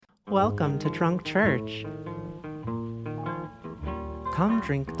Welcome to Drunk Church. Come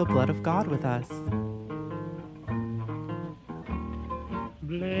drink the blood of God with us.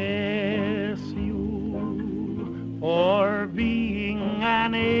 Bless you for being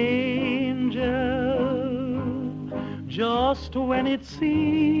an angel, just when it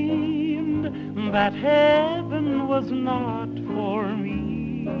seemed that heaven was not for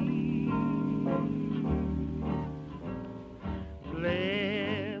me.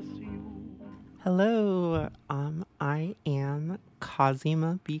 Bless you. Hello, I am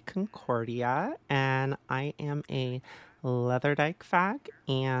Cosima B. Concordia, and I am a Leatherdyke fag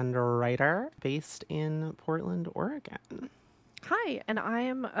and writer based in Portland, Oregon. Hi, and I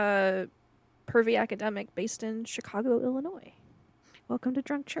am a pervy academic based in Chicago, Illinois. Welcome to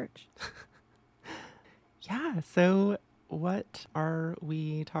Drunk Church. Yeah, so what are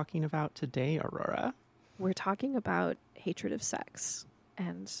we talking about today, Aurora? We're talking about hatred of sex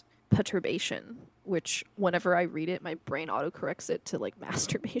and perturbation, which whenever I read it, my brain autocorrects it to like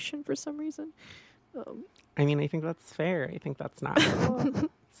masturbation for some reason. I mean, I think that's fair. I think that's natural.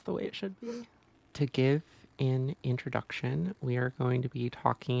 It's the way it should be. To give an introduction, we are going to be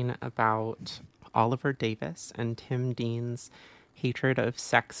talking about Oliver Davis and Tim Dean's hatred of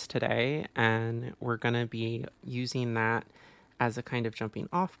sex today, and we're going to be using that as a kind of jumping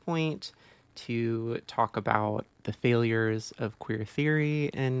off point to talk about the failures of queer theory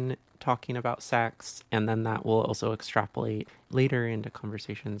in talking about sex, and then that will also extrapolate later into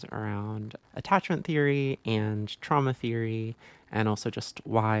conversations around attachment theory and trauma theory, and also just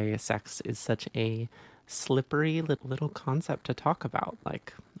why sex is such a slippery little concept to talk about.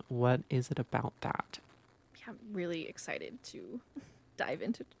 Like, what is it about that? Yeah, I'm really excited to dive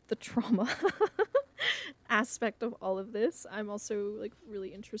into the trauma aspect of all of this. I'm also like really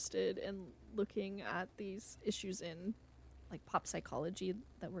interested in looking at these issues in like pop psychology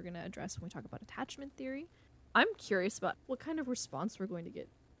that we're going to address when we talk about attachment theory. I'm curious about what kind of response we're going to get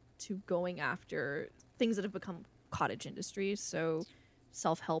to going after things that have become cottage industries. So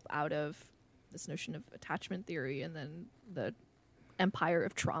self-help out of this notion of attachment theory and then the empire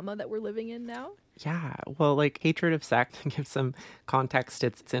of trauma that we're living in now. Yeah, well, like Hatred of Sex, to give some context,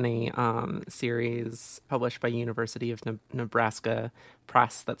 it's in a series published by University of Nebraska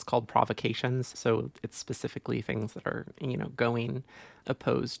Press that's called Provocations. So it's specifically things that are, going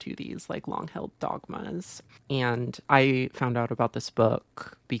opposed to these like long-held dogmas. And I found out about this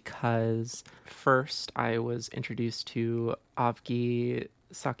book because first I was introduced to Avgi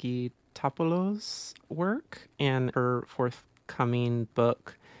Sakitopoulos' work and her forthcoming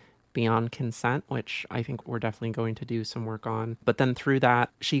book, Beyond Consent, which I think we're definitely going to do some work on. But then through that,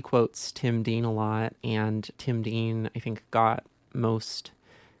 she quotes Tim Dean a lot, and Tim Dean, I think, got most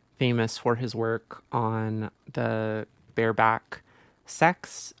famous for his work on the bareback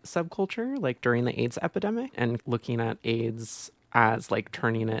sex subculture, like during the AIDS epidemic, and looking at AIDS as like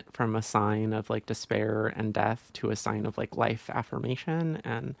turning it from a sign of like despair and death to a sign of like life affirmation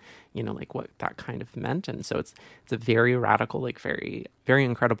and, like what that kind of meant. And so it's a very radical, like very, very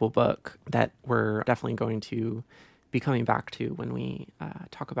incredible book that we're definitely going to be coming back to when we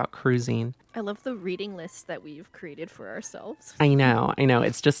talk about cruising. I love the reading list that we've created for ourselves. I know.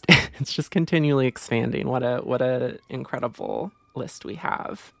 It's just continually expanding. What a incredible list we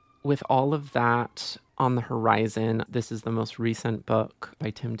have. With all of that on the horizon, this is the most recent book by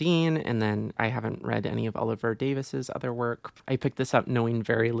Tim Dean, and then I haven't read any of Oliver Davis's other work. I picked this up knowing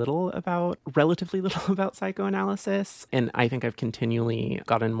relatively little about psychoanalysis, and I think I've continually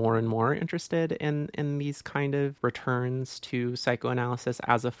gotten more and more interested in these kind of returns to psychoanalysis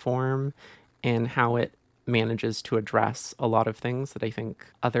as a form and how it manages to address a lot of things that I think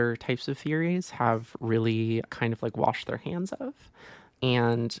other types of theories have really kind of like washed their hands of.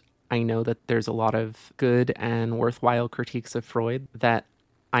 And I know that there's a lot of good and worthwhile critiques of Freud that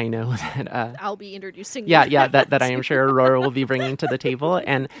I know that I'll be introducing. Yeah, that I am sure Aurora will be bringing to the table,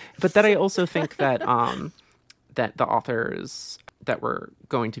 but that I also think that that the authors that we're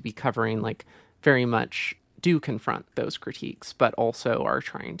going to be covering like very much do confront those critiques, but also are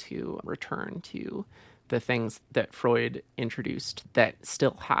trying to return to the things that Freud introduced that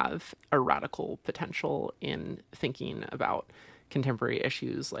still have a radical potential in thinking about contemporary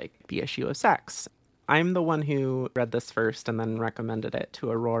issues like the issue of sex. I'm the one who read this first and then recommended it to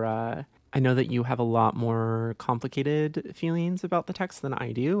Aurora. I know that you have a lot more complicated feelings about the text than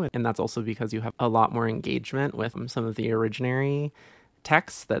I do, and that's also because you have a lot more engagement with some of the originary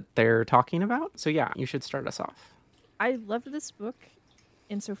texts that they're talking about. So yeah, you should start us off. I loved this book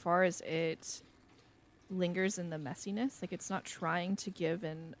insofar as it lingers in the messiness. Like, it's not trying to give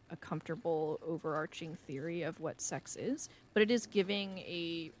a comfortable overarching theory of what sex is, but it is giving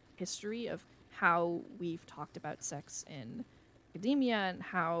a history of how we've talked about sex in academia and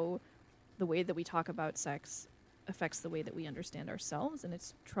how the way that we talk about sex affects the way that we understand ourselves. And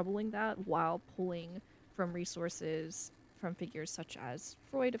it's troubling that while pulling from resources from figures such as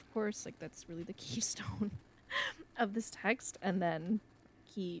Freud, of course, like that's really the keystone of this text, and then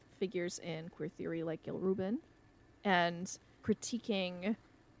key figures in queer theory like Gil Rubin, and critiquing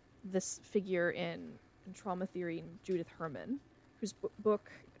this figure in trauma theory, Judith Herman, whose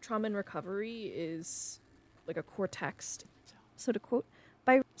book Trauma and Recovery is like a core text. So to quote,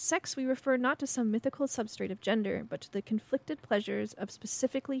 "By sex we refer not to some mythical substrate of gender, but to the conflicted pleasures of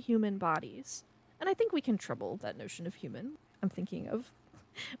specifically human bodies." And I think we can trouble that notion of human. I'm thinking of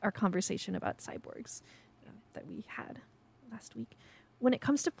our conversation about cyborgs that we had last week. When it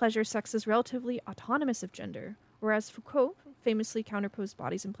comes to pleasure, sex is relatively autonomous of gender, whereas Foucault famously counterposed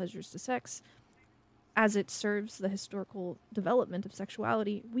bodies and pleasures to sex. As it serves the historical development of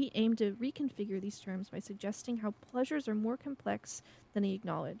sexuality, we aim to reconfigure these terms by suggesting how pleasures are more complex than he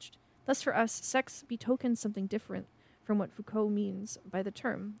acknowledged. Thus, for us, sex betokens something different from what Foucault means by the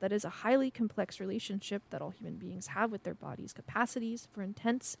term, that is, a highly complex relationship that all human beings have with their bodies' capacities for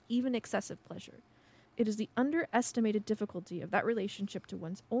intense, even excessive pleasure. It is the underestimated difficulty of that relationship to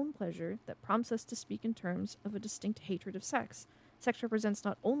one's own pleasure that prompts us to speak in terms of a distinct hatred of sex. Sex represents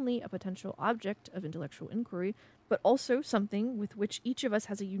not only a potential object of intellectual inquiry, but also something with which each of us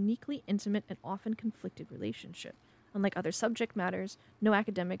has a uniquely intimate and often conflicted relationship. Unlike other subject matters, no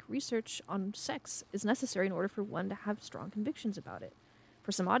academic research on sex is necessary in order for one to have strong convictions about it.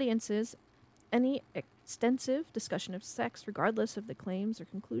 For some audiences, any extensive discussion of sex, regardless of the claims or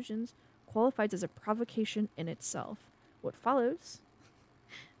conclusions, qualifies as a provocation in itself. What follows,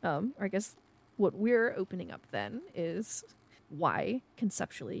 or I guess what we're opening up then, is why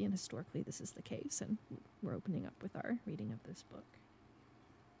conceptually and historically this is the case, and we're opening up with our reading of this book.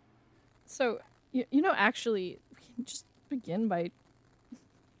 So, actually, we can just begin by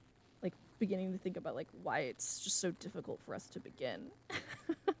beginning to think about why it's just so difficult for us to begin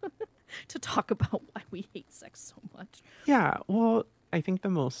to talk about why we hate sex so much. Yeah, well, I think the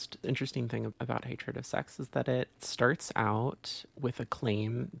most interesting thing about hatred of sex is that it starts out with a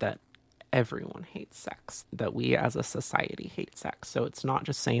claim that everyone hates sex, that we as a society hate sex. So it's not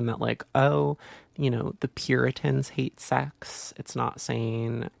just saying that the Puritans hate sex. It's not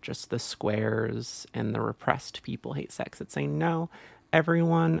saying just the squares and the repressed people hate sex. It's saying, no,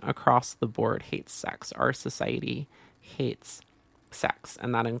 everyone across the board hates sex. Our society hates sex.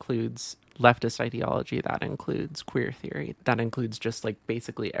 And that includes leftist ideology, that includes queer theory, that includes just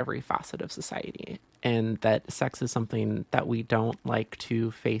basically every facet of society. And that sex is something that we don't like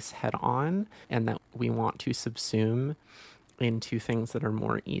to face head on, and that we want to subsume into things that are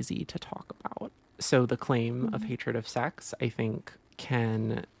more easy to talk about. So the claim of hatred of sex, I think,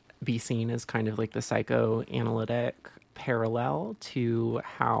 can be seen as kind of the psychoanalytic parallel to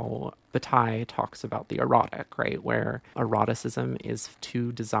how Bataille talks about the erotic, right? Where eroticism is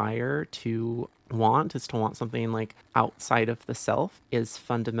to desire, to want, is to want something outside of the self, is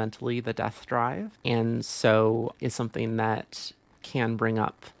fundamentally the death drive. And so is something that can bring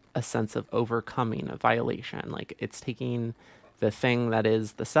up a sense of overcoming a violation. It's taking the thing that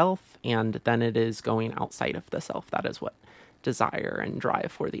is the self, and then it is going outside of the self. That is what desire and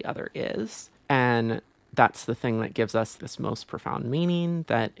drive for the other is. And that's the thing that gives us this most profound meaning,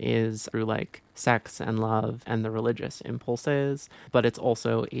 that is through sex and love and the religious impulses. But it's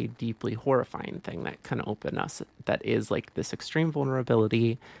also a deeply horrifying thing that can open us, that is this extreme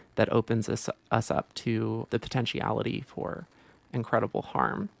vulnerability that opens us up to the potentiality for incredible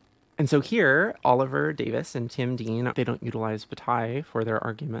harm. And so here, Oliver Davis and Tim Dean, they don't utilize Bataille for their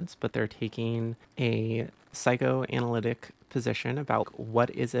arguments, but they're taking a psychoanalytic position about what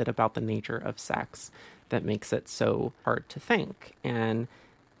is it about the nature of sex that makes it so hard to think. And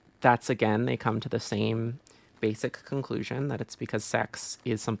that's, again, they come to the same basic conclusion, that it's because sex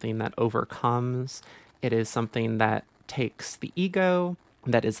is something that overcomes. It is something that takes the ego,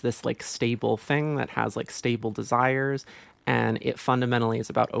 that is this stable thing that has stable desires, and it fundamentally is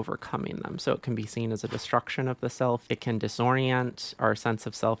about overcoming them. So it can be seen as a destruction of the self. It can disorient our sense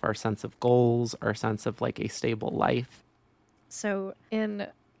of self, our sense of goals, our sense of a stable life. So in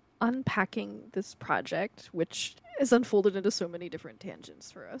unpacking this project, which is unfolded into so many different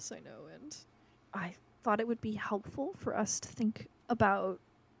tangents for us, I know, and I thought it would be helpful for us to think about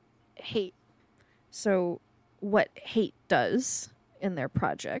hate. So what hate does in their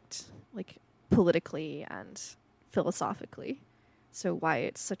project, politically and philosophically. So why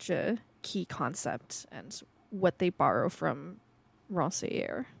it's such a key concept, and what they borrow from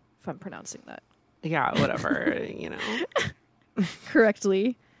Rancière, if I'm pronouncing that. Yeah, whatever,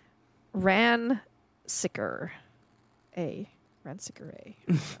 correctly. Ransicker A. Ransicker A.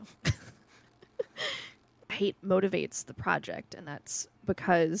 So. Hate motivates the project, and that's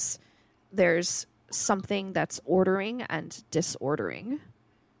because there's something that's ordering and disordering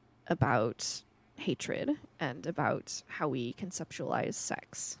about hatred and about how we conceptualize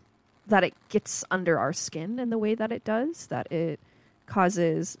sex. That it gets under our skin in the way that it does, that it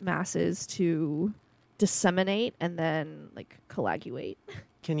causes masses to disseminate and then like coagulate.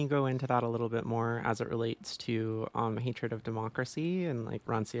 Can you go into that a little bit more as it relates to hatred of democracy and like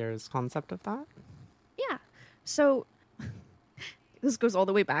Rancière's concept of that? Yeah. So this goes all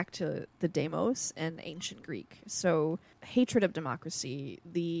the way back to the demos and ancient Greek. So hatred of democracy,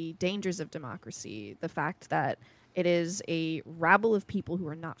 the dangers of democracy, the fact that it is a rabble of people who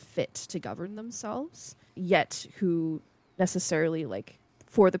are not fit to govern themselves, yet who necessarily, like,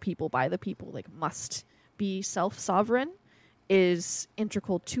 for the people, by the people, like, must be self-sovereign, is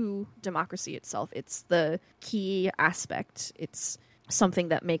integral to democracy itself. It's the key aspect. It's something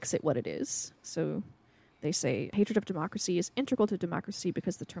that makes it what it is. So they say hatred of democracy is integral to democracy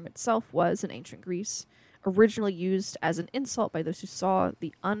because the term itself was, in ancient Greece, originally used as an insult by those who saw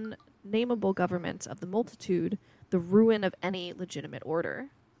the unnameable government of the multitude, the ruin of any legitimate order.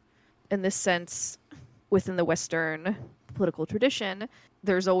 In this sense, within the Western political tradition,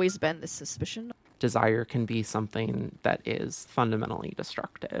 there's always been this suspicion. Desire can be something that is fundamentally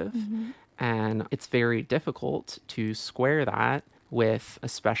destructive. And it's very difficult to square that with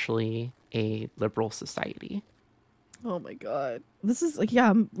especially a liberal society. Oh my god. This is like, yeah,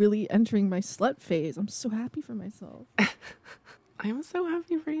 I'm really entering my slut phase. I'm so happy for myself. I'm so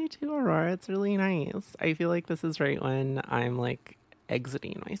happy for you too, Aurora. It's really nice. I feel like this is right when I'm like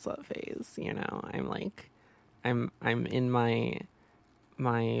exiting my slut phase, you know. I'm like I'm in my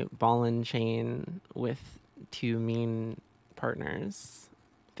ball and chain with two mean partners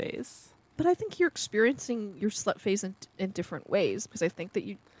phase. But I think you're experiencing your slut phase in different ways, because I think that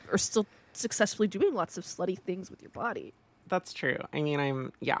you are still successfully doing lots of slutty things with your body. That's true. I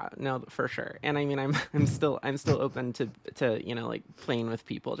mean, for sure. And I mean, I'm still open to, you know, like playing with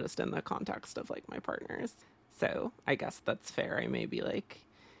people just in the context of like my partners. So I guess that's fair. I may be like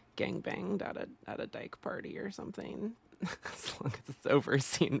gangbanged at a dyke party or something, as long as it's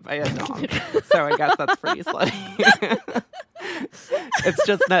overseen by a dom. So I guess that's pretty slutty.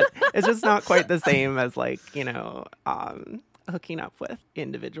 It's just not quite the same as like, you know, hooking up with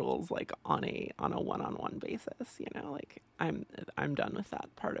individuals like on a one-on-one basis, you know. Like I'm done with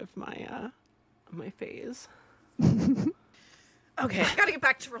that part of my my phase. Okay, gotta get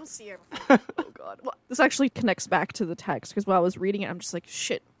back to Rancière. Oh god. Well, this actually connects back to the text, because while I was reading it, I'm just like,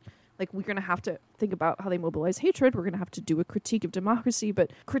 shit. Like, we're gonna have to think about how they mobilize hatred. We're gonna have to do a critique of democracy,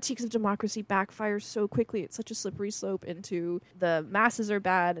 but critiques of democracy backfire so quickly. It's such a slippery slope into the masses are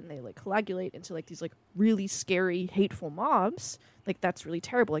bad, and they like coagulate into like these like really scary, hateful mobs. Like, that's really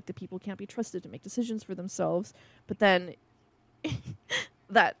terrible. Like, the people can't be trusted to make decisions for themselves. But then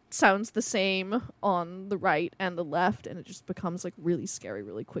that sounds the same on the right and the left, and it just becomes like really scary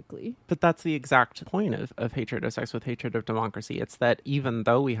really quickly. But that's the exact point of hatred of sex with hatred of democracy. It's that even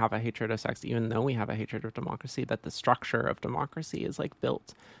though we have a hatred of sex, even though we have a hatred of democracy, that the structure of democracy is like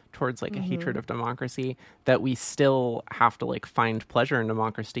built towards like a hatred of democracy, that we still have to like find pleasure in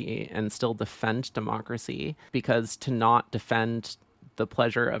democracy and still defend democracy, because to not defend the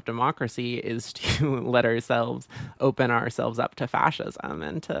pleasure of democracy is to let ourselves open ourselves up to fascism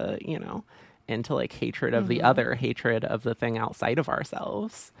and to, you know, into like hatred of the other, hatred of the thing outside of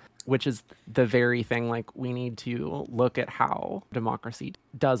ourselves, which is the very thing. Like, we need to look at how democracy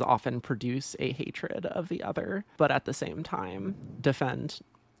does often produce a hatred of the other, but at the same time defend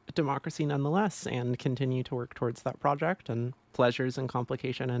democracy nonetheless and continue to work towards that project and pleasures and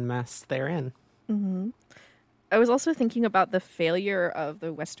complication and mess therein. I was also thinking about the failure of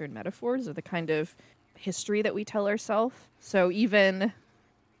the Western metaphors, or the kind of history that we tell ourselves. So even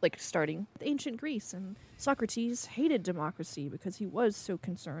like starting with ancient Greece, and Socrates hated democracy because he was so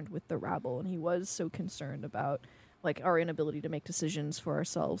concerned with the rabble, and he was so concerned about like our inability to make decisions for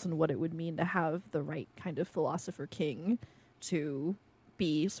ourselves and what it would mean to have the right kind of philosopher king to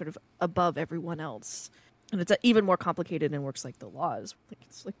be sort of above everyone else. And it's even more complicated in works like The Laws. Like,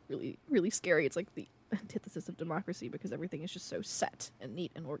 it's like really, really scary. It's like the antithesis of democracy, because everything is just so set and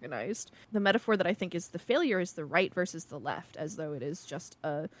neat and organized. The metaphor that I think is the failure is the right versus the left, as though it is just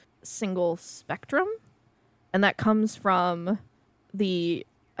a single spectrum. And that comes from I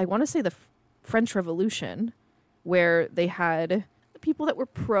want to say the French Revolution, where they had the people that were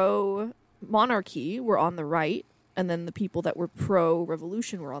pro-monarchy were on the right, and then the people that were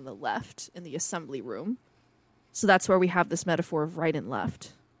pro-revolution were on the left in the assembly room. So that's where we have this metaphor of right and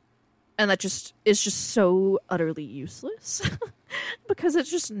left. And that just is just so utterly useless because it's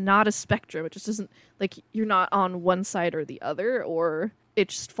just not a spectrum. It just isn't like you're not on one side or the other, or it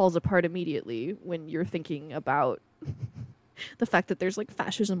just falls apart immediately when you're thinking about the fact that there's like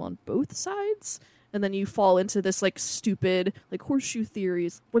fascism on both sides. And then you fall into this like stupid like horseshoe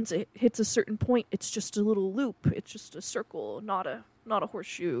theories. Once it hits a certain point, it's just a little loop. It's just a circle, not a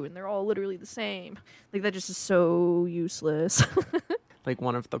horseshoe, and they're all literally the same. Like that just is so useless. Like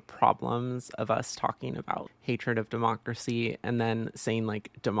one of the problems of us talking about hatred of democracy and then saying like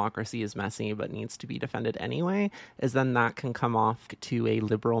democracy is messy but needs to be defended anyway is then that can come off to a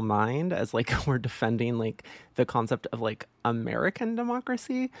liberal mind as like we're defending like the concept of like American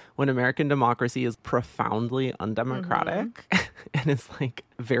democracy when American democracy is profoundly undemocratic and is like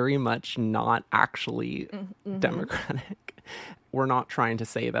very much not actually democratic. We're not trying to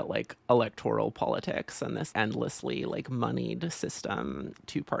say that like electoral politics and this endlessly like moneyed system,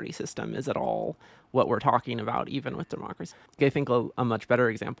 two-party system is at all what we're talking about, even with democracy. I think a much better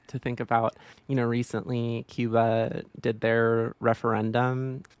example to think about, recently Cuba did their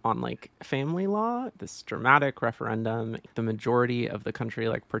referendum on like family law, this dramatic referendum. The majority of the country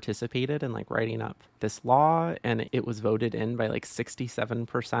like participated in like writing up this law, and it was voted in by like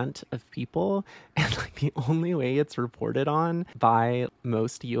 67% of people. And like the only way it's reported on by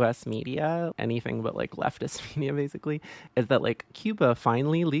most US media, anything but like leftist media basically, is that like Cuba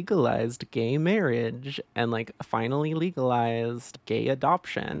finally legalized gay marriage and like finally legalized gay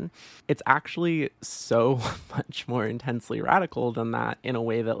adoption. It's actually so much more intensely radical than that in a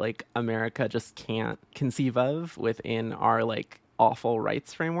way that like America just can't conceive of within our like awful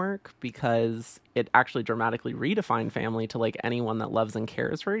rights framework, because it actually dramatically redefined family to like anyone that loves and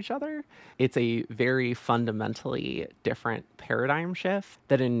cares for each other. It's a very fundamentally different paradigm shift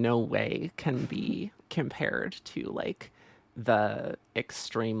that in no way can be compared to like the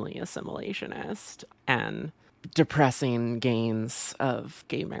extremely assimilationist and depressing gains of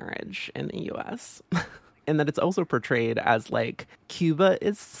gay marriage in the US. And that it's also portrayed as like Cuba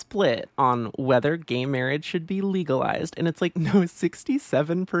is split on whether gay marriage should be legalized. And it's like, no,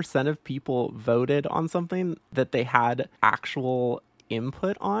 67% of people voted on something that they had actual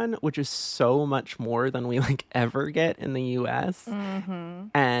input on, which is so much more than we like ever get in the US.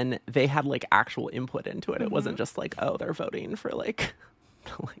 And they had like actual input into it. It wasn't just like, oh, they're voting for like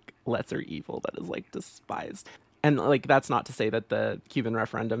like lesser evil that is like despised. And like that's not to say that the Cuban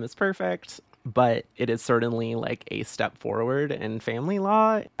referendum is perfect, but it is certainly like a step forward in family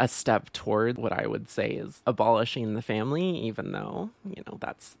law, a step toward what I would say is abolishing the family, even though,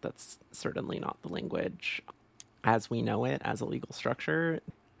 that's certainly not the language as we know it as a legal structure.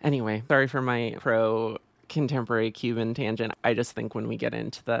 Anyway, sorry for my pro-contemporary Cuban tangent. I just think when we get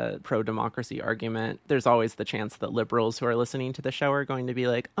into the pro-democracy argument, there's always the chance that liberals who are listening to the show are going to be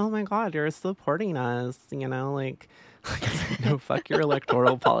like, oh my God, you're supporting us, like no, fuck your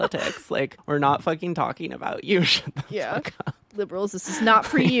electoral politics. Like, we're not fucking talking about you. Shut the fuck up. Liberals, this is not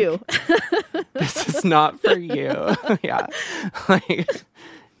for you. This is not for you. Yeah.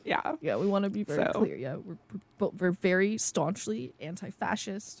 Yeah, we want to be very clear. Yeah, we're very staunchly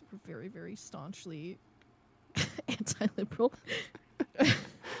anti-fascist. We're very, very staunchly anti-liberal.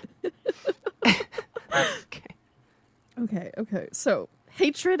 Okay. So,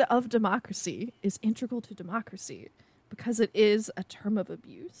 hatred of democracy is integral to democracy because it is a term of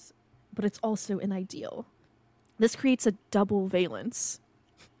abuse, but it's also an ideal. This creates a double valence.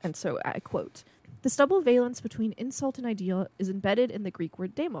 And so I quote, "This double valence between insult and ideal is embedded in the Greek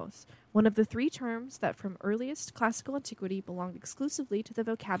word demos, one of the three terms that from earliest classical antiquity belonged exclusively to the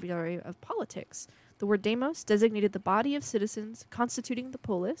vocabulary of politics. The word demos designated the body of citizens constituting the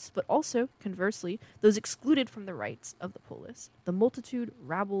polis, but also, conversely, those excluded from the rights of the polis, the multitude,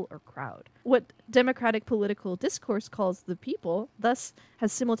 rabble, or crowd. What democratic political discourse calls the people, thus,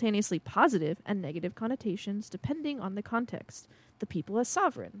 has simultaneously positive and negative connotations depending on the context. The people as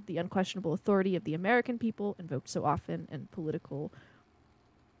sovereign, the unquestionable authority of the American people, invoked so often in political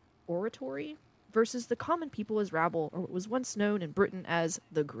oratory, versus the common people as rabble, or what was once known in Britain as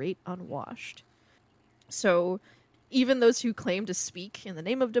the Great Unwashed." So even those who claim to speak in the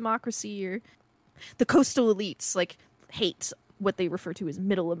name of democracy, or the coastal elites, like, hate what they refer to as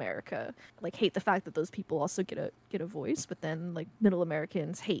middle America, like hate the fact that those people also get a voice, but then like middle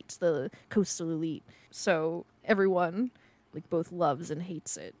Americans hate the coastal elite. So everyone like both loves and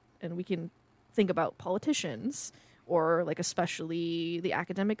hates it. And we can think about politicians, or like especially the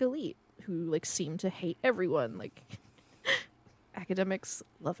academic elite, who like seem to hate everyone. Like academics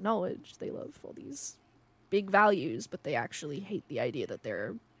love knowledge, they love all these big values, but they actually hate the idea that there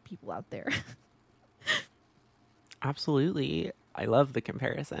are people out there. Absolutely. I love the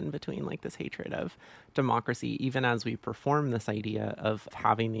comparison between like this hatred of democracy, even as we perform this idea of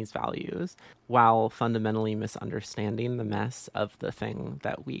having these values while fundamentally misunderstanding the mess of the thing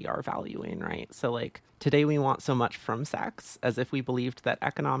that we are valuing, right? So, like, today we want so much from sex as if we believed that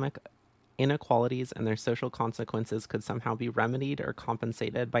economic inequalities and their social consequences could somehow be remedied or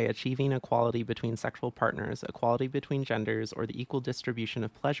compensated by achieving equality between sexual partners, equality between genders, or the equal distribution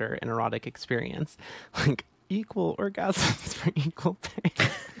of pleasure in erotic experience. Like, equal orgasms for equal pay.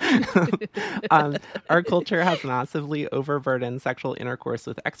 Our culture has massively overburdened sexual intercourse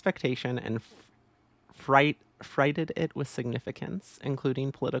with expectation and frighted it with significance,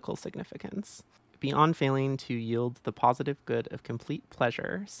 including political significance. Beyond failing to yield the positive good of complete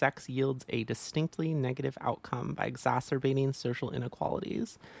pleasure, sex yields a distinctly negative outcome by exacerbating social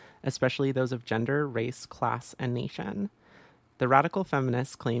inequalities, especially those of gender, race, class, and nation. The radical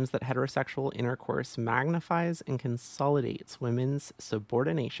feminist claims that heterosexual intercourse magnifies and consolidates women's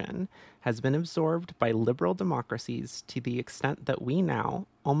subordination, has been absorbed by liberal democracies to the extent that we now,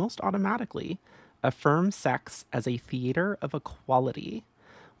 almost automatically, affirm sex as a theater of equality.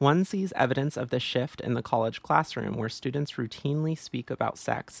 One sees evidence of this shift in the college classroom, where students routinely speak about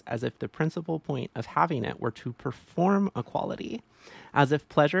sex as if the principal point of having it were to perform equality, as if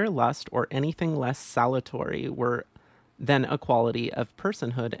pleasure, lust, or anything less salutary were then equality of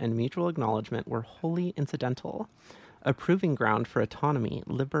personhood and mutual acknowledgement were wholly incidental. A proving ground for autonomy,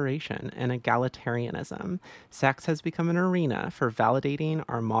 liberation, and egalitarianism, sex has become an arena for validating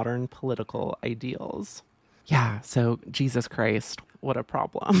our modern political ideals. Yeah, so Jesus Christ, what a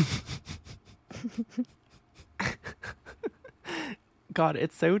problem. God,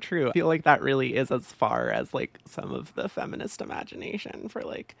 it's so true. I feel like that really is as far as like some of the feminist imagination for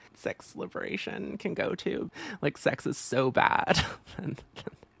like sex liberation can go to. Like, sex is so bad. And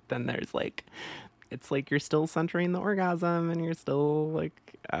then there's like, it's like you're still centering the orgasm and you're still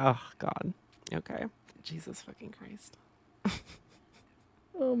like, oh God. Okay. Jesus fucking Christ.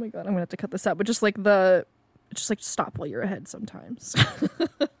 Oh my God, I'm gonna have to cut this out. But just stop while you're ahead sometimes.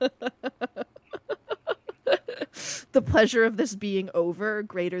 The pleasure of this being over,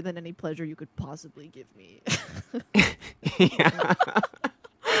 greater than any pleasure you could possibly give me. Yeah.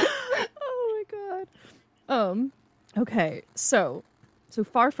 Oh my God. Okay, so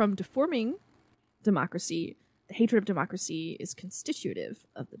far from deforming democracy, the hatred of democracy is constitutive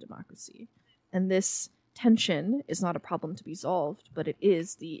of the democracy. And this tension is not a problem to be solved, but it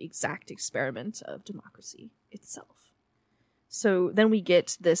is the exact experiment of democracy itself. So then we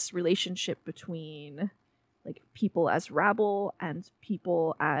get this relationship between like people as rabble and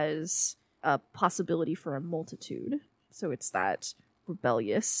people as a possibility for a multitude. So it's that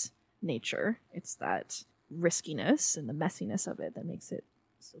rebellious nature. It's that riskiness and the messiness of it that makes it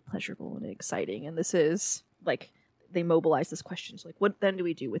so pleasurable and exciting. And this is like, they mobilize this question. So like, what then do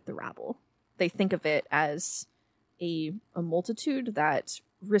we do with the rabble? They think of it as a multitude that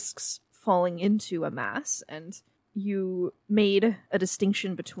risks falling into a mass. And you made a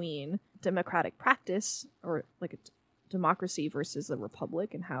distinction between democratic practice, or like a democracy, versus a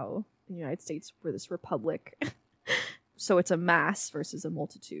republic, and how in the United States we're this republic. So it's a mass versus a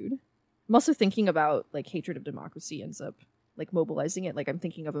multitude. I'm also thinking about like hatred of democracy ends up like mobilizing it. Like, I'm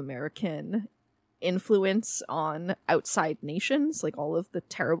thinking of American influence on outside nations, like all of the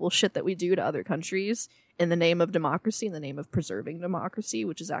terrible shit that we do to other countries in the name of democracy, in the name of preserving democracy,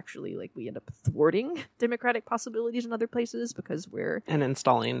 which is actually like we end up thwarting democratic possibilities in other places because we're And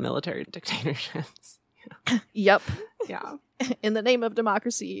installing military dictatorships. Yep. Yeah. In the name of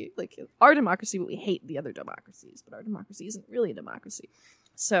democracy, like our democracy, but we hate the other democracies, but our democracy isn't really a democracy.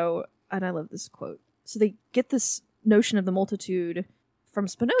 So, and I love this quote. So they get this notion of the multitude from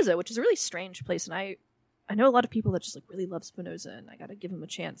Spinoza, which is a really strange place. And I know a lot of people that just like really love Spinoza, and I got to give him a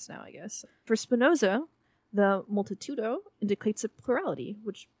chance now, I guess. For Spinoza, the multitudo indicates a plurality,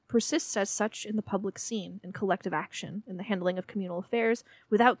 which persists as such in the public scene, in collective action, in the handling of communal affairs,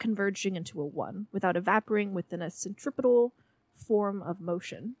 without converging into a one, without evaporating within a centripetal form of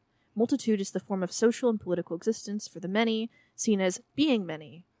motion. Multitude is the form of social and political existence for the many, seen as being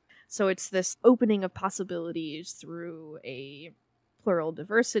many. So it's this opening of possibilities through a plural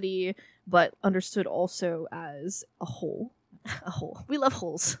diversity, but understood also as a whole. A whole. We love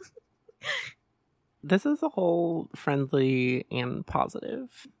wholes. This is a whole friendly and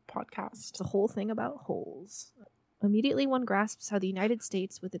positive podcast. It's a whole thing about holes. Immediately one grasps how the United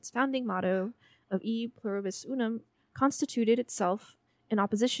States, with its founding motto of E pluribus unum, constituted itself in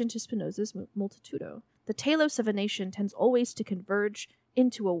opposition to Spinoza's multitudo. The telos of a nation tends always to converge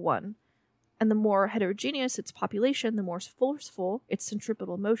into a one, and the more heterogeneous its population, the more forceful its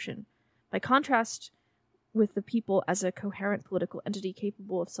centripetal motion. By contrast with the people as a coherent political entity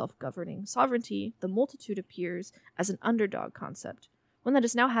capable of self-governing sovereignty, the multitude appears as an underdog concept, one that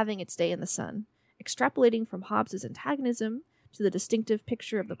is now having its day in the sun. Extrapolating from Hobbes's antagonism to the distinctive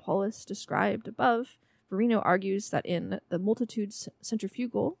picture of the polis described above, Verino argues that in the multitude's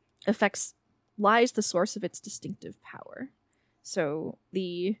centrifugal effects lies the source of its distinctive power. So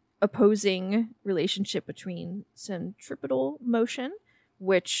the opposing relationship between centripetal motion,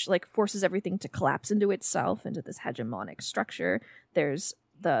 which like forces everything to collapse into itself, into this hegemonic structure. There's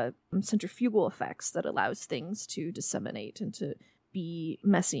the centrifugal effects that allows things to disseminate and to be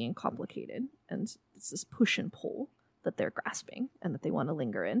messy and complicated. And it's this push and pull that they're grasping and that they want to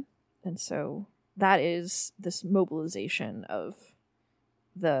linger in. And so that is this mobilization of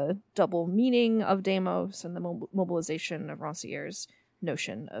the double meaning of Demos and the mobilization of Rancière's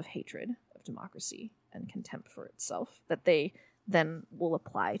notion of hatred of democracy and contempt for itself that they then will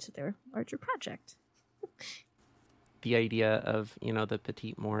apply to their larger project. The idea of, the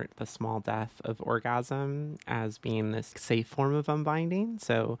petite mort, the small death of orgasm, as being this safe form of unbinding.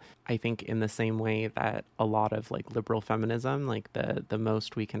 So I think in the same way that a lot of like liberal feminism, like the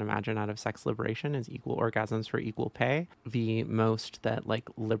most we can imagine out of sex liberation is equal orgasms for equal pay. The most that like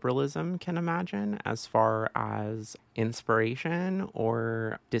liberalism can imagine as far as inspiration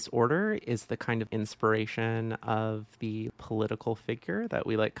or disorder is the kind of inspiration of the political figure that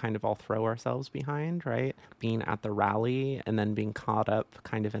we like kind of all throw ourselves behind, right? Being at the rally and then being caught up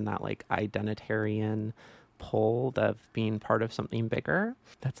kind of in that like identitarian pull of being part of something bigger.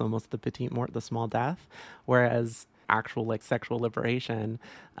 That's almost the petite mort, the small death. Whereas actual like sexual liberation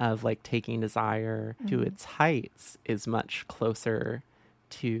of like taking desire to its heights is much closer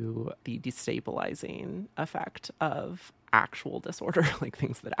to the destabilizing effect of actual disorder, like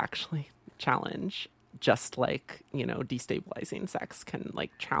things that actually challenge, just like, destabilizing sex can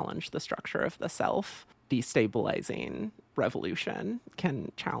like challenge the structure of the self. Destabilizing revolution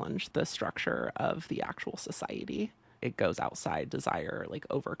can challenge the structure of the actual society. It goes outside desire, like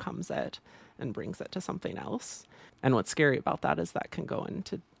overcomes it and brings it to something else. And what's scary about that is that can go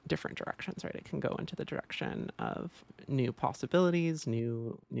into different directions, right? It can go into the direction of new possibilities,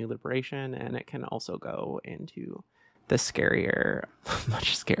 new liberation, and it can also go into the scarier,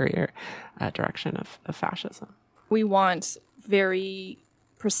 much scarier direction of fascism. We want very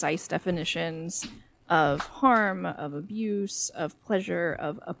precise definitions of harm, of abuse, of pleasure,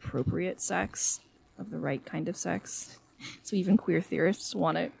 of appropriate sex, of the right kind of sex. So even queer theorists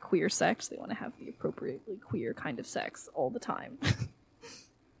want a queer sex. They want to have the appropriately queer kind of sex all the time.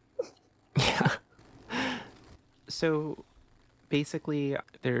 Yeah. So basically,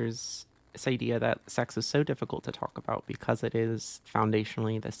 there's this idea that sex is so difficult to talk about because it is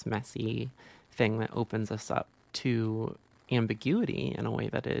foundationally this messy thing that opens us up to ambiguity in a way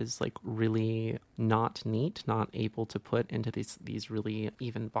that is like really not neat, not able to put into these really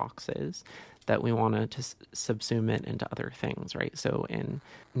even boxes, that we want to subsume it into other things, right? So in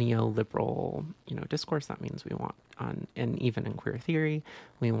neoliberal, discourse, that means we want and even in queer theory,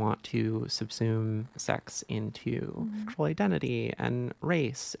 we want to subsume sex into sexual identity and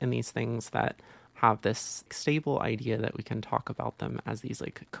race and these things that have this stable idea that we can talk about them as these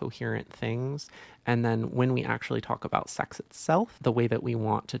like coherent things. And then when we actually talk about sex itself, the way that we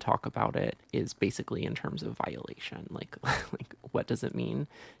want to talk about it is basically in terms of violation. Like what does it mean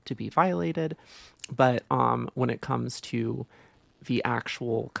to be violated? But when it comes to the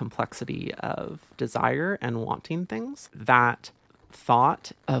actual complexity of desire and wanting things, that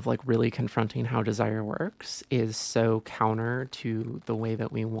thought of like really confronting how desire works is so counter to the way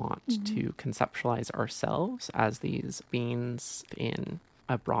that we want to conceptualize ourselves as these beings in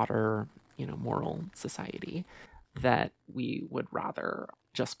a broader, moral society, that we would rather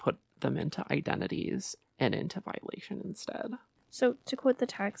just put them into identities and into violation instead. So, to quote the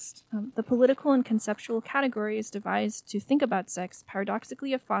text, the political and conceptual categories devised to think about sex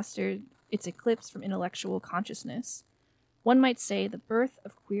paradoxically have fostered its eclipse from intellectual consciousness. One might say the birth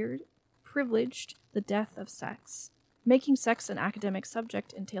of queer privileged the death of sex. Making sex an academic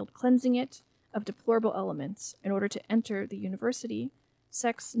subject entailed cleansing it of deplorable elements. In order to enter the university,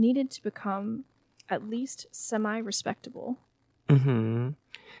 sex needed to become at least semi-respectable.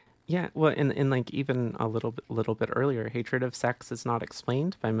 Yeah, well, in like even a little bit earlier, hatred of sex is not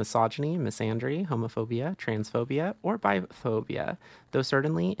explained by misogyny, misandry, homophobia, transphobia, or biphobia, though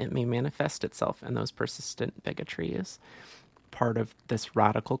certainly it may manifest itself in those persistent bigotries. Part of this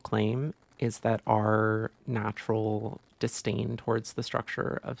radical claim is that our natural disdain towards the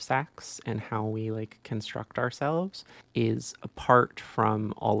structure of sex and how we like construct ourselves is apart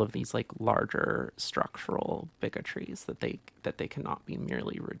from all of these like larger structural bigotries, that they cannot be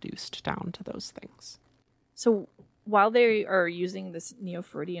merely reduced down to those things. So while they are using this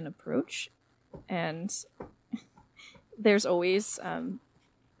Neo-Freudian approach, and there's always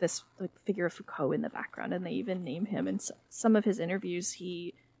this like figure of Foucault in the background, and they even name him in some of his interviews.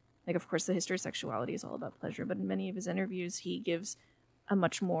 He, like, of course, the history of sexuality is all about pleasure, but in many of his interviews, he gives a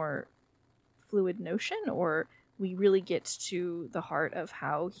much more fluid notion, or we really get to the heart of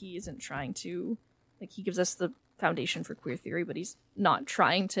how he isn't trying to, like, he gives us the foundation for queer theory, but he's not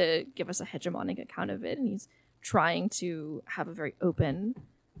trying to give us a hegemonic account of it, and he's trying to have a very open,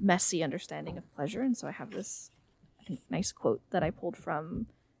 messy understanding of pleasure. And so I have this, I think, nice quote that I pulled from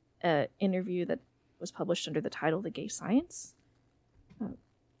an interview that was published under the title The Gay Science.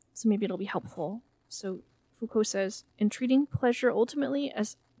 So maybe it'll be helpful. So Foucault says, in treating pleasure ultimately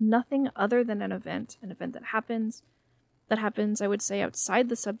as nothing other than an event that happens, I would say, outside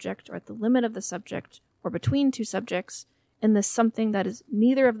the subject or at the limit of the subject or between two subjects, in this something that is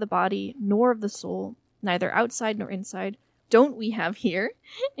neither of the body nor of the soul, neither outside nor inside, don't we have here,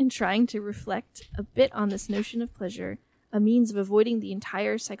 in trying to reflect a bit on this notion of pleasure, a means of avoiding the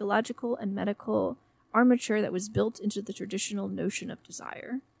entire psychological and medical armature that was built into the traditional notion of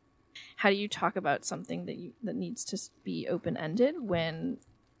desire. How do you talk about something that needs to be open-ended when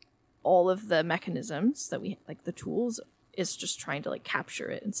all of the mechanisms that we, like the tools, is just trying to like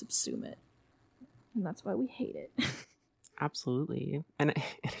capture it and subsume it? And that's why we hate it. Absolutely. And I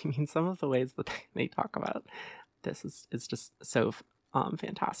mean, some of the ways that they talk about this is just so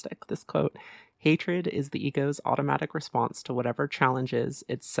fantastic. This quote: hatred is the ego's automatic response to whatever challenges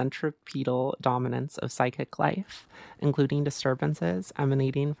its centripetal dominance of psychic life, including disturbances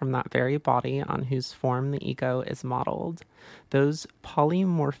emanating from that very body on whose form the ego is modeled. Those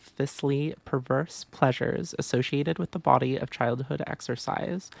polymorphously perverse pleasures associated with the body of childhood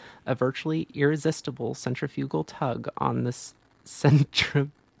exercise, a virtually irresistible centrifugal tug on this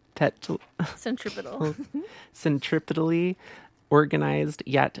centripetally organized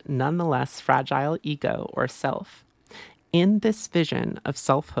yet nonetheless fragile ego or self. In this vision of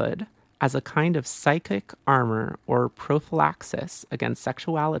selfhood as a kind of psychic armor or prophylaxis against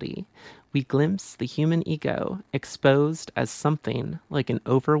sexuality, we glimpse the human ego exposed as something like an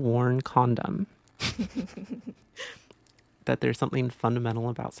overworn condom. That there's something fundamental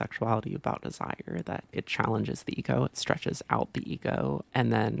about sexuality, about desire, that it challenges the ego, it stretches out the ego,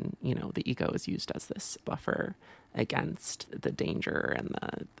 and then, you know, the ego is used as this buffer against the danger and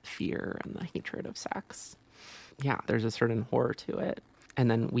the fear and the hatred of sex. Yeah, there's a certain horror to it.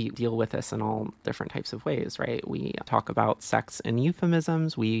 And then we deal with this in all different types of ways, right? We talk about sex in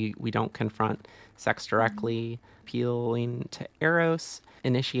euphemisms. We don't confront sex directly. Appealing to Eros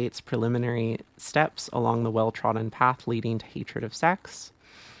initiates preliminary steps along the well-trodden path leading to hatred of sex.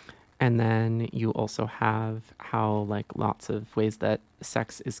 And then you also have how, like, lots of ways that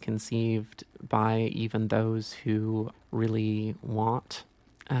sex is conceived by even those who really want,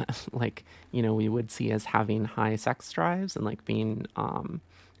 like, you know, we would see as having high sex drives and like being,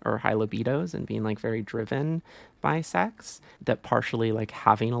 or high libidos and being like very driven by sex, that partially like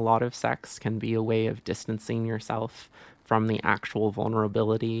having a lot of sex can be a way of distancing yourself from the actual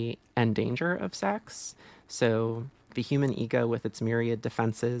vulnerability and danger of sex. So the human ego, with its myriad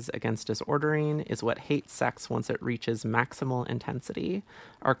defenses against disordering, is what hates sex once it reaches maximal intensity.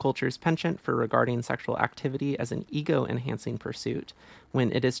 Our culture's penchant for regarding sexual activity as an ego-enhancing pursuit,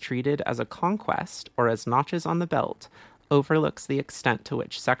 when it is treated as a conquest or as notches on the belt, overlooks the extent to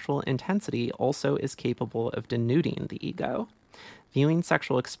which sexual intensity also is capable of denuding the ego. Viewing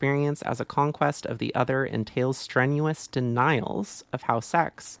sexual experience as a conquest of the other entails strenuous denials of how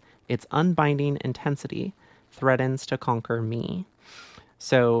sex, its unbinding intensity, threatens to conquer me.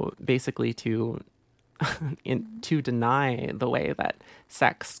 So basically to deny the way that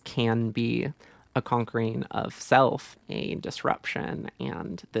sex can be a conquering of self, a disruption,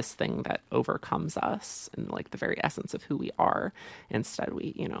 and this thing that overcomes us and like the very essence of who we are. Instead,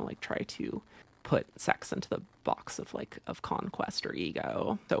 we, you know, like try to put sex into the box of like of conquest or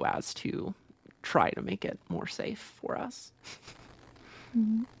ego so as to try to make it more safe for us.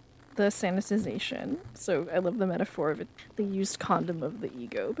 Mm-hmm. The sanitization. So I love the metaphor of it, the used condom of the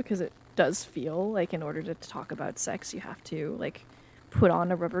ego, because it does feel like in order to talk about sex, you have to like put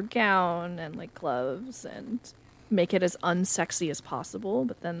on a rubber gown and like gloves and make it as unsexy as possible.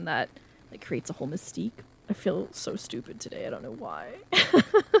 But then that like creates a whole mystique. I feel so stupid today. I don't know why.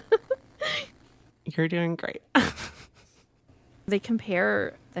 You're doing great. They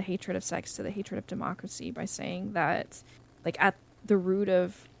compare the hatred of sex to the hatred of democracy by saying that like at the root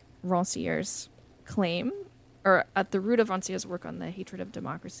of Rancière's claim, or at the root of Rancière's work on the hatred of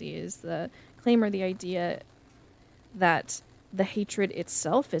democracy, is the claim or the idea that the hatred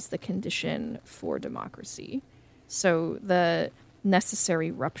itself is the condition for democracy. So the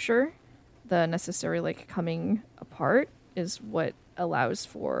necessary rupture, the necessary like coming apart is what allows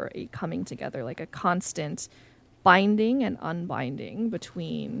for a coming together, like a constant binding and unbinding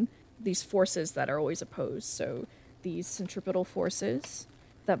between these forces that are always opposed. So these centripetal forces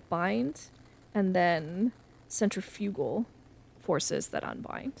that bind, and then centrifugal forces that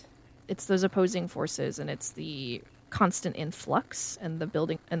unbind. It's those opposing forces, and it's the constant influx and the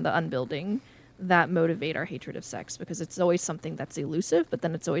building and the unbuilding that motivate our hatred of sex, because it's always something that's elusive, but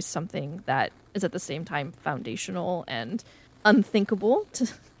then it's always something that is at the same time foundational and unthinkable to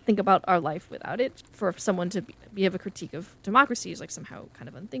think about our life without it. For someone to be of a critique of democracy is like somehow kind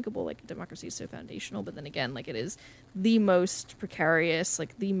of unthinkable, like democracy is so foundational, but then again, like it is the most precarious,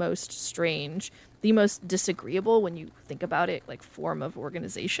 like the most strange, the most disagreeable when you think about it, like form of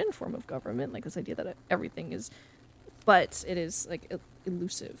organization, form of government, like this idea that everything is, but it is like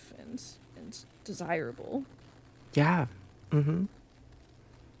elusive and desirable. Yeah. Mm-hmm.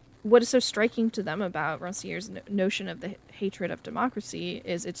 What is so striking to them about Rancière's notion of the hatred of democracy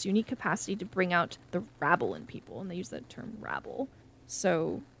is its unique capacity to bring out the rabble in people, and they use that term rabble,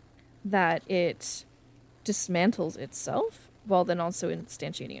 so that it dismantles itself while then also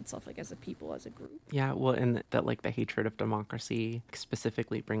instantiating itself like as a people, as a group. Yeah, well, and that like the hatred of democracy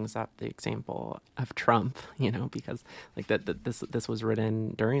specifically brings up the example of Trump, you know, because like this was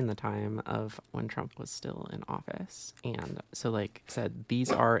written during the time of when Trump was still in office. And so like I said,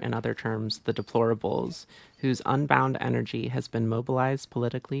 these are, in other terms, the deplorables whose unbound energy has been mobilized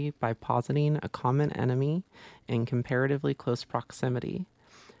politically by positing a common enemy in comparatively close proximity,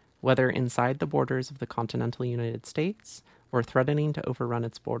 whether inside the borders of the continental United States or threatening to overrun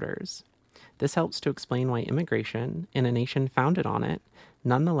its borders. This helps to explain why immigration, in a nation founded on it,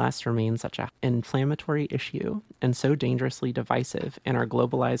 nonetheless remains such an inflammatory issue and so dangerously divisive in our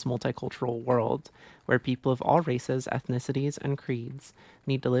globalized multicultural world, where people of all races, ethnicities, and creeds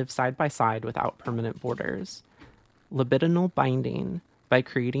need to live side by side without permanent borders. Libidinal binding, by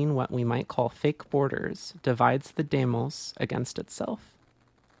creating what we might call fake borders, divides the demos against itself.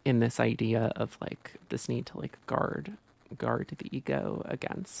 In this idea of like this need to like guard the ego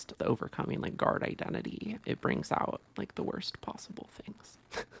against the overcoming, like guard identity, it brings out like the worst possible things,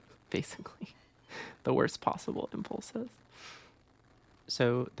 basically the worst possible impulses.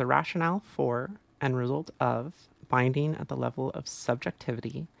 So the rationale for and result of binding at the level of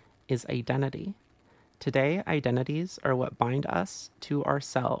subjectivity is identity. Today, identities are what bind us to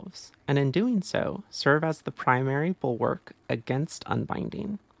ourselves, and in doing so, serve as the primary bulwark against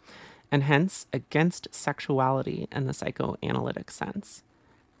unbinding, and hence against sexuality in the psychoanalytic sense.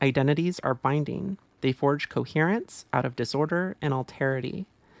 Identities are binding. They forge coherence out of disorder and alterity.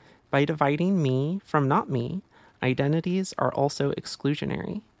 By dividing me from not me, identities are also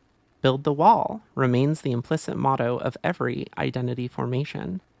exclusionary. Build the wall remains the implicit motto of every identity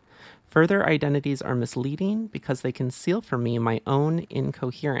formation. Further identities are misleading because they conceal from me my own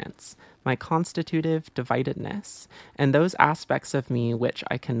incoherence, my constitutive dividedness, and those aspects of me which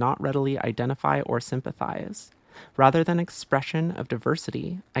I cannot readily identify or sympathize. Rather than expression of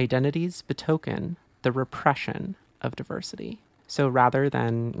diversity, identities betoken the repression of diversity. So rather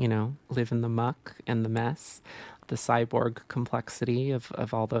than, you know, live in the muck and the mess, the cyborg complexity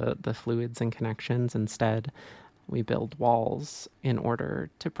of all the fluids and connections, instead, we build walls in order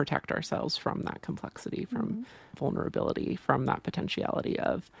to protect ourselves from that complexity, from vulnerability, from that potentiality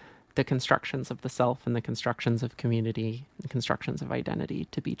of the constructions of the self and the constructions of community, the constructions of identity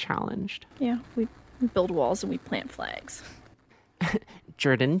to be challenged. Yeah, we build walls and we plant flags.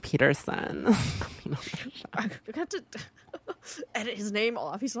 Jordan Peterson. I got to edit his name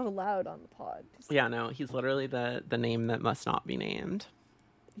off. He's not allowed on the pod. Yeah, no, he's literally the name that must not be named.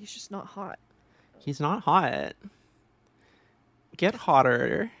 He's just not hot. He's not hot. Get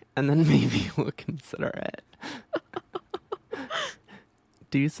hotter, and then maybe we'll consider it.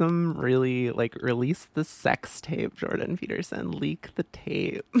 Do some really, like, release the sex tape, Jordan Peterson. Leak the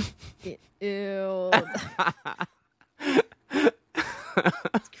tape. Ew.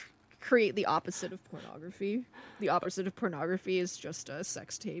 Create the opposite of pornography. The opposite of pornography is just a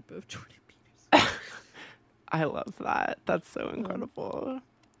sex tape of Jordan Peterson. I love that. That's so incredible.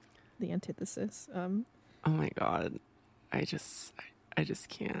 The antithesis. Oh my god. I just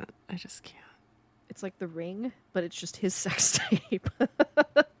can't. I just can't. It's like The Ring, but it's just his sex tape.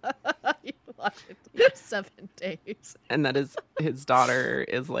 You watch it for 7 days. And that is, his daughter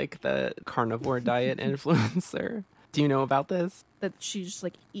is like the carnivore diet influencer. Do you know about this? That she just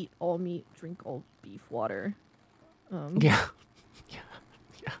like eat all meat, drink all beef water. Yeah.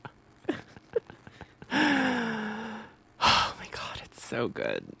 Oh my so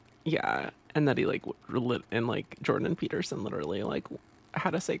good. Yeah. And that he like and like Jordan Peterson literally like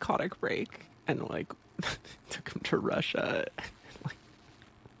had a psychotic break and like took him to Russia like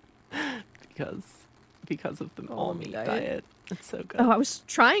because of the all meat diet. It's so good. Oh, I was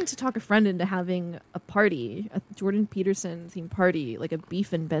trying to talk a friend into having a party, a Jordan Peterson themed party, like a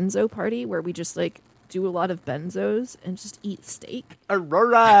beef and benzo party where we just like do a lot of benzos and just eat steak.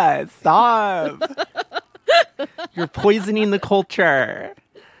 Aurora, stop. You're poisoning the culture.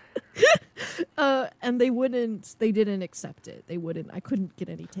 And they didn't accept it. I couldn't get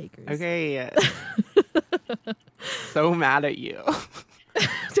any takers. Okay. So mad at you.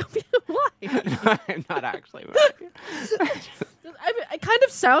 Don't be why. No, I'm not actually mad at you. It kind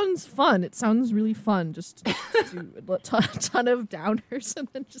of sounds fun. It sounds really fun just to do a ton of downers and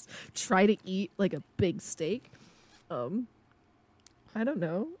then just try to eat like a big steak. I don't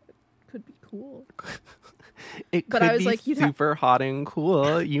know. It could be cool. It But could I was be like, super hot and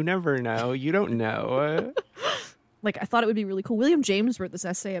cool. You never know. You don't know. Like, I thought it would be really cool. William James wrote this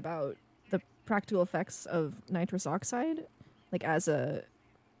essay about the practical effects of nitrous oxide, like as an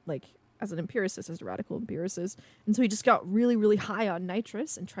empiricist, as a radical empiricist. And so he just got really, really high on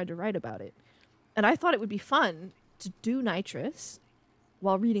nitrous and tried to write about it. And I thought it would be fun to do nitrous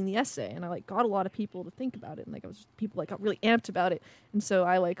while reading the essay. And I like got a lot of people to think about it. And like people like got really amped about it. And so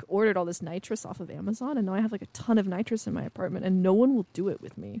I like ordered all this nitrous off of Amazon. And now I have like a ton of nitrous in my apartment and no one will do it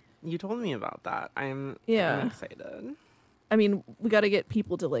with me. You told me about that. I'm excited. I mean, we got to get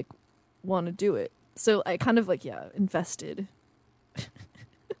people to like want to do it. So I kind of like, invested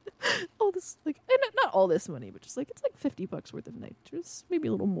all this, like, and not all this money, but just like, it's like $50 worth of nitrous, maybe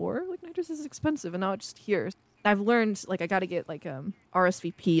a little more. Like nitrous is expensive and now it's just here. I've learned like I got to get like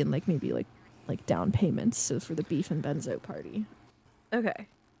RSVP and like maybe like down payments so for the beef and benzo party. Okay.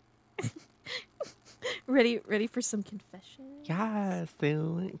 Ready for some confession? Yeah,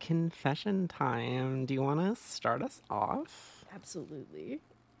 so confession time. Do you want to start us off? Absolutely.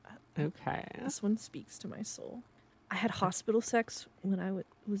 Okay. This one speaks to my soul. I had hospital sex when I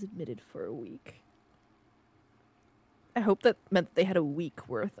was admitted for a week. I hope that meant they had a week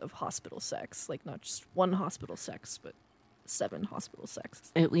worth of hospital sex. Like, not just one hospital sex, but 7 hospital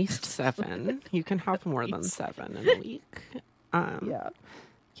sex. At least 7. You can have more than 7 in a week. Yeah.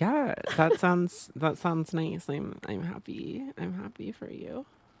 Yeah, that sounds nice. I'm happy. I'm happy for you.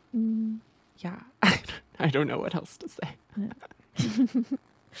 Yeah. I don't know what else to say.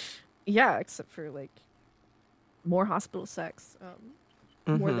 Yeah, except for like more hospital sex.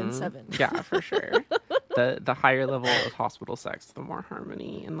 More than 7. Yeah, for sure. The higher level of hospital sex, the more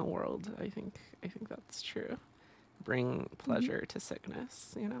harmony in the world. I think that's true. Bring pleasure to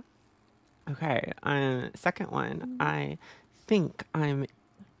sickness, you know. Okay. Second one. I think I'm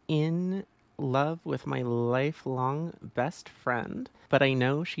in love with my lifelong best friend, but I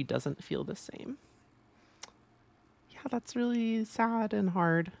know she doesn't feel the same. Yeah, that's really sad and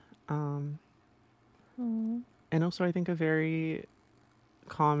hard. And also I think a very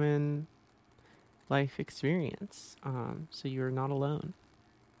common life experience. So you're not alone.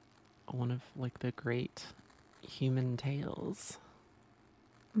 One of like the great human tales.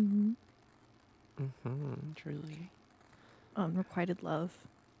 Truly. Unrequited love.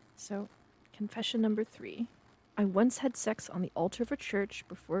 So, confession number 3. I once had sex on the altar of a church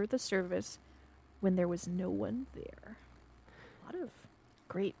before the service when there was no one there. A lot of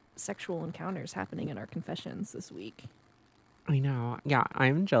great sexual encounters happening in our confessions this week. I know. Yeah,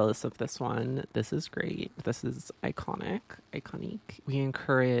 I'm jealous of this one. This is great. This is iconic. We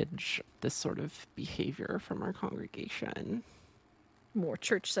encourage this sort of behavior from our congregation. More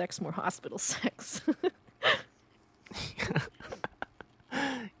church sex, more hospital sex.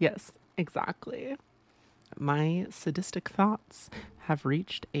 Yes, exactly. My sadistic thoughts have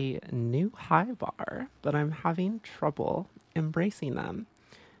reached a new high bar, but I'm having trouble embracing them.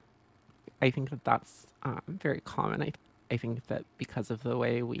 I think that's very common. I think that because of the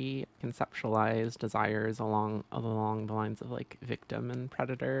way we conceptualize desires along the lines of like victim and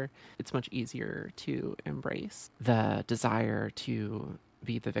predator, it's much easier to embrace the desire to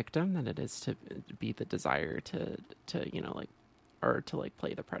be the victim than it is to be the desire to you know, like, or to like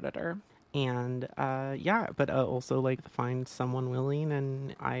play the predator. And but also like find someone willing,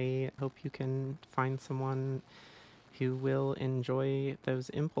 and I hope you can find someone who will enjoy those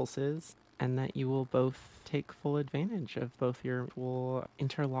impulses, and that you will both take full advantage of both your full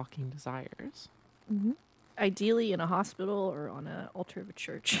interlocking desires. Ideally in a hospital or on an altar of a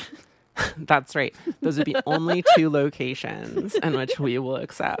church. That's right. Those would be only 2 locations in which we will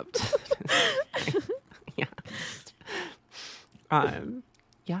accept. Yeah.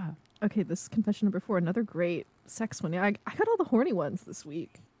 Yeah. Okay, this is confession number 4. Another great sex one. Yeah, I got all the horny ones this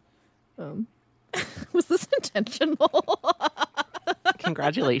week. Was this intentional?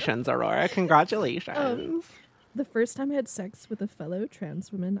 Congratulations, Aurora. Congratulations. The first time I had sex with a fellow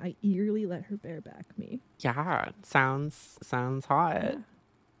trans woman, I eagerly let her bareback me. Yeah, sounds hot.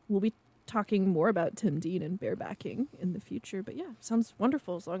 We'll be talking more about Tim Dean and barebacking in the future, but yeah, sounds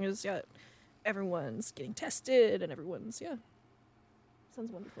wonderful as long as everyone's getting tested and everyone's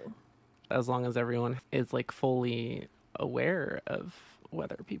sounds wonderful. As long as everyone is like fully aware of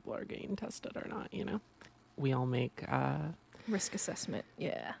whether people are getting tested or not, you know. We all make Risk assessment,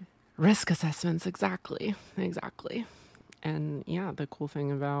 yeah. risk assessments, exactly. And yeah, the cool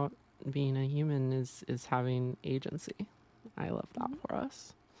thing about being a human is having agency. I love that for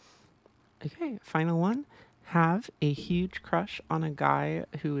us. Okay, final one. Have a huge crush on a guy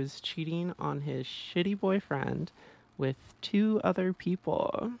who is cheating on his shitty boyfriend with 2 other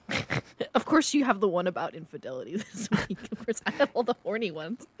people. Of course you have the one about infidelity this week. Of course I have all the horny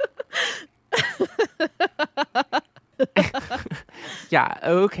ones. Yeah,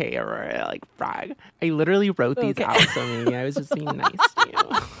 okay, Aurora, like, brag. I literally wrote these Okay. out, so maybe I was just being nice to you.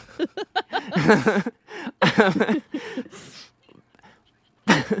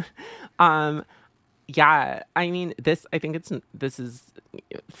 Yeah, I mean, this is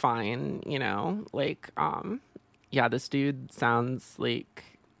fine, you know, like, yeah, this dude sounds like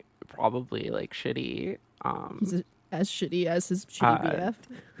probably like shitty. Is it as shitty as his shitty BF?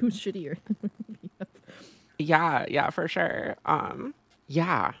 Who's shittier? Yeah, for sure.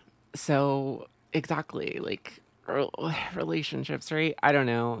 Yeah. So exactly, like relationships, right? I don't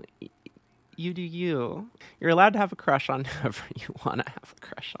know. You do you. You're allowed to have a crush on whoever you want to have a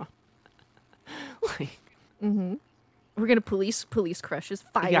crush on. Like, We're gonna police crushes.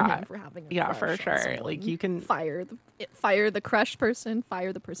 Fire him for having a crush for on sure. someone. Like, you can fire the crush person.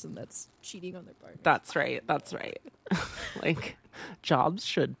 Fire the person that's cheating on their partner. That's right. Like, jobs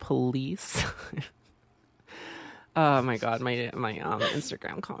should police. Oh my god, my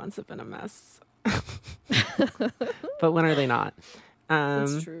Instagram comments have been a mess. But when are they not?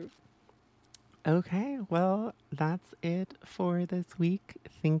 It's true. Okay, well, that's it for this week.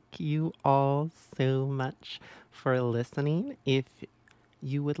 Thank you all so much for listening. If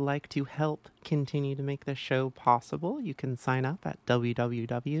you would like to help continue to make the show possible, you can sign up at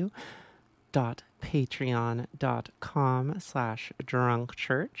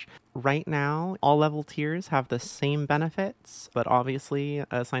www.patreon.com/drunkchurch. Right now, all level tiers have the same benefits, but obviously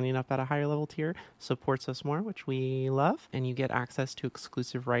signing up at a higher level tier supports us more, which we love. And you get access to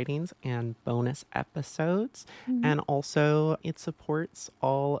exclusive writings and bonus episodes. And also it supports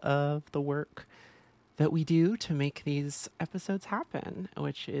all of the work that we do to make these episodes happen,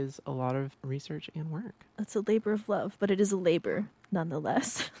 which is a lot of research and work. It's a labor of love, but it is a labor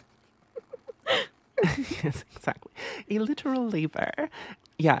nonetheless. Yes, exactly. A literal labor.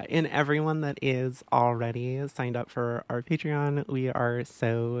 Yeah, and everyone that is already signed up for our Patreon, we are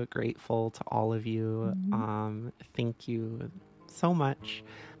so grateful to all of you. Thank you so much,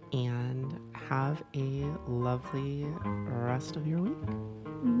 and have a lovely rest of your week.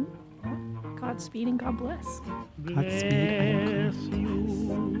 Godspeed and God bless. Godspeed and Bless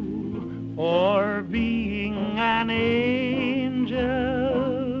you for being an angel.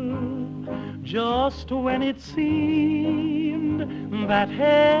 Just when it seemed that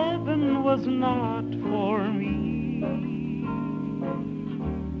heaven was not for me.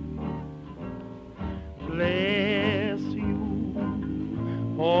 Bless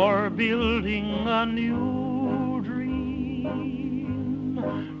you for building a new dream.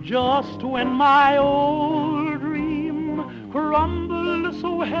 Just when my old dream crumbled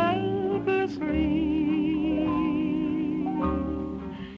so helplessly.